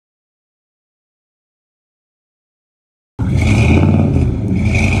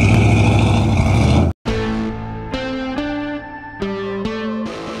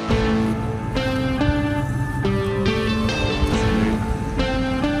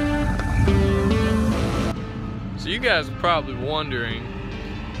guys are probably wondering,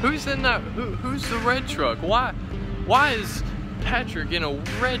 who's in that? Who's the red truck? Why is Patrick in a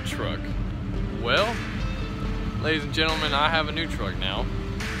red truck? Well, ladies and gentlemen, I have a new truck now.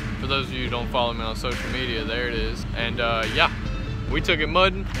 For those of you who don't follow me on social media, there it is. And yeah, we took it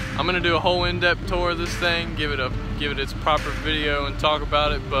mudding. I'm gonna do a whole in-depth tour of this thing, give it its proper video and talk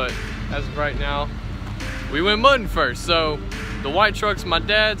about it. But as of right now, we went mudding first. So the white truck's my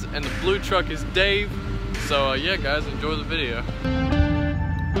dad's and the blue truck is Dave. So yeah, guys, enjoy the video.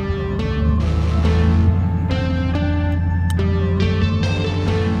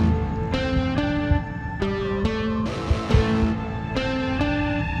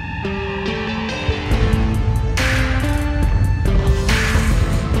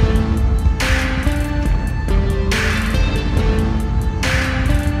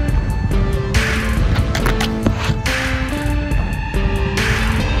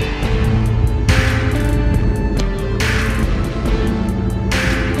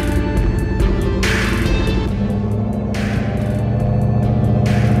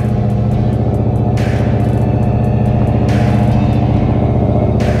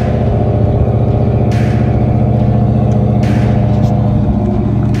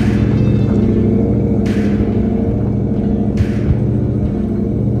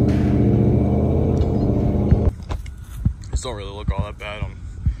 Don't really look all that bad on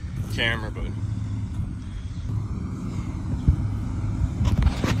camera, but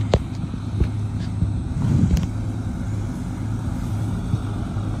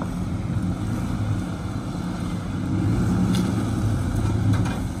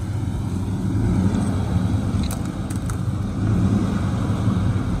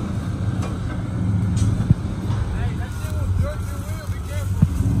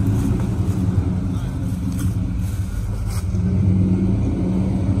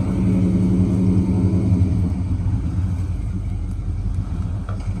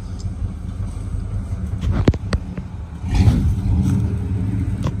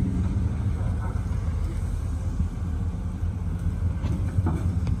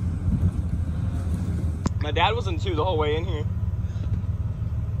my dad was in two the whole way in here.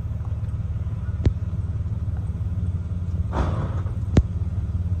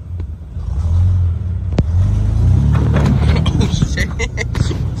 Oh shit.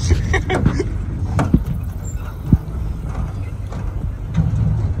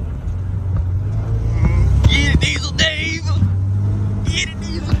 Get it, Diesel Dave! Get it,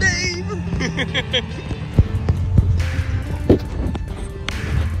 Diesel Dave!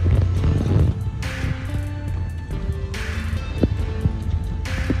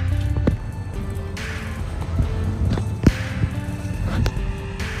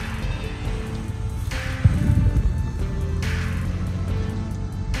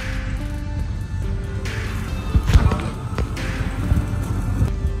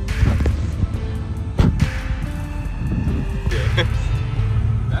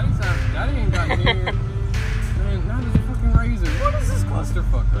 Daddy ain't got near. Man, now there's a fucking razor. What is this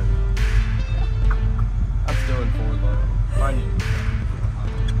clusterfuck right now? I'm still in forward low. I need.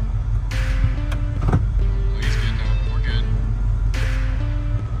 Oh, he's good now. We're good.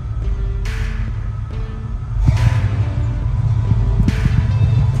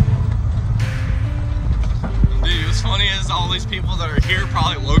 Dude, what's funny is all these people that are here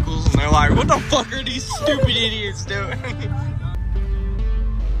probably locals, and they're like, "What the fuck are these stupid idiots doing?"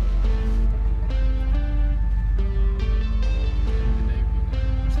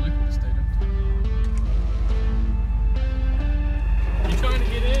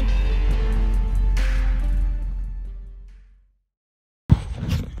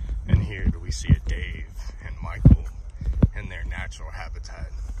 See a Dave and Michael in their natural habitat.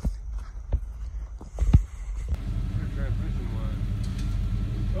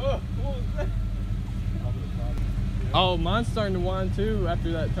 Oh, mine's starting to whine too after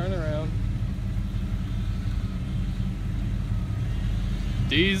that turnaround.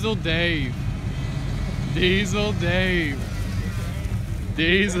 Diesel Dave. Diesel Dave.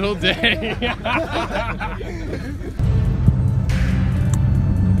 Diesel Dave.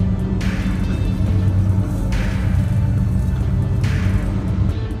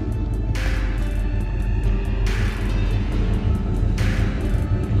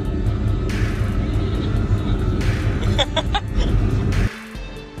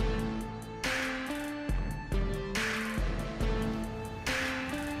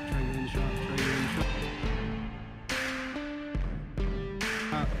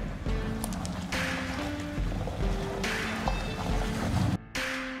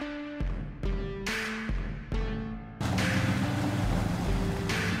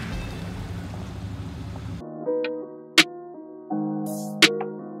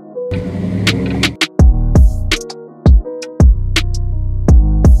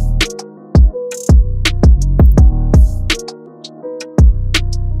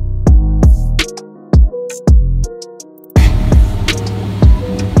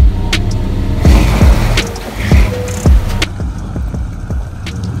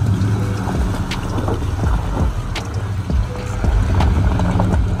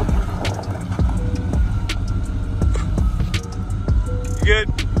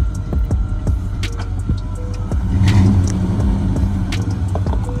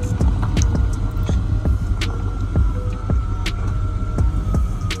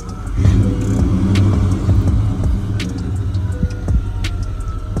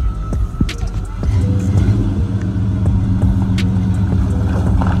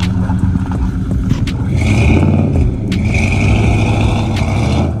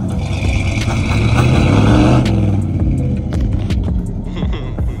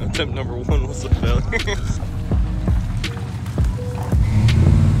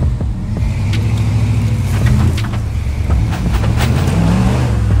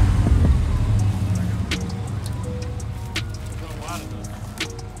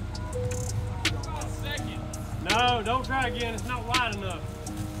 try again. It's not wide enough.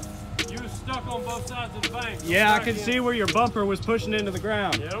 You was stuck on both sides of the bank. Yeah, I can see where your bumper was pushing into the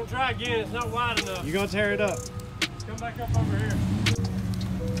ground. Yeah, don't try again. It's not wide enough. You're gonna tear it up. Come back up over here.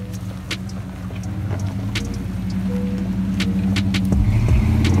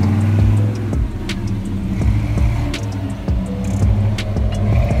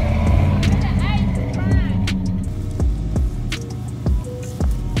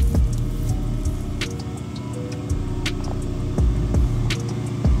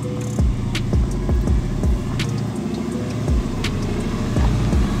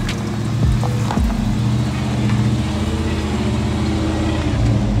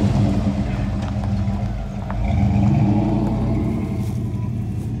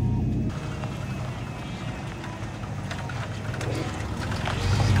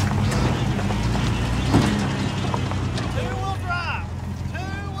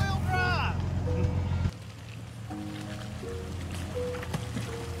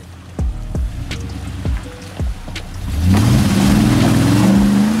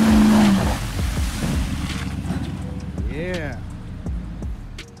 Yeah.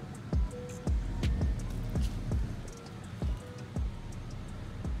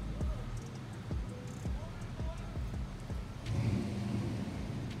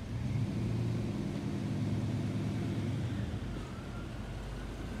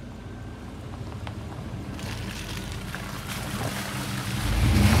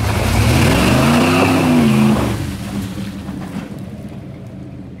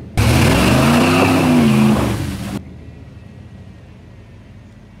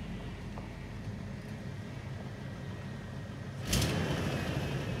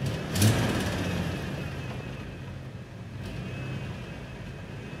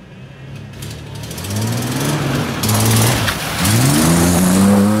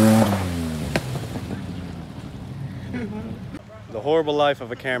 The horrible life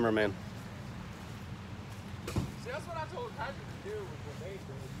of a cameraman. See, that's what I told Patrick to do with what they did.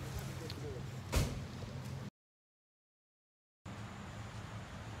 You have to get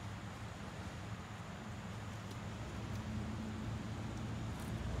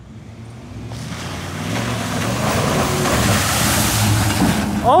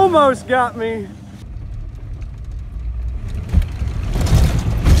to it. Almost got me.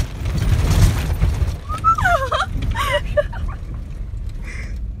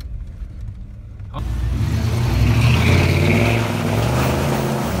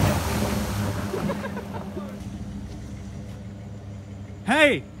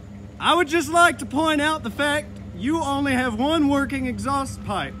 Hey, I would just like to point out the fact you only have one working exhaust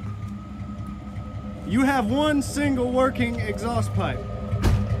pipe. You have one single working exhaust pipe.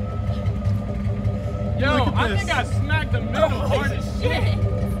 Yo, I think I smacked the middle hard as shit.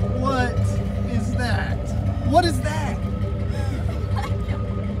 What is that? What is that?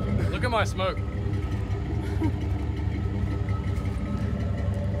 Look at my smoke.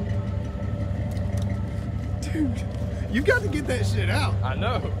 Dude, you got to get that shit out. I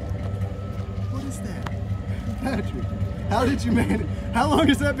know. What is that? Patrick, how did you manage? How long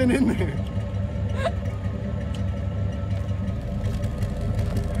has that been in there?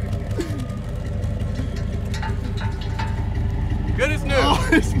 Good as new. Oh,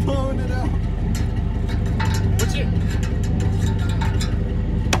 it's blowing it out.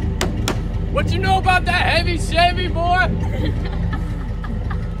 What you know about that heavy Chevy, boy?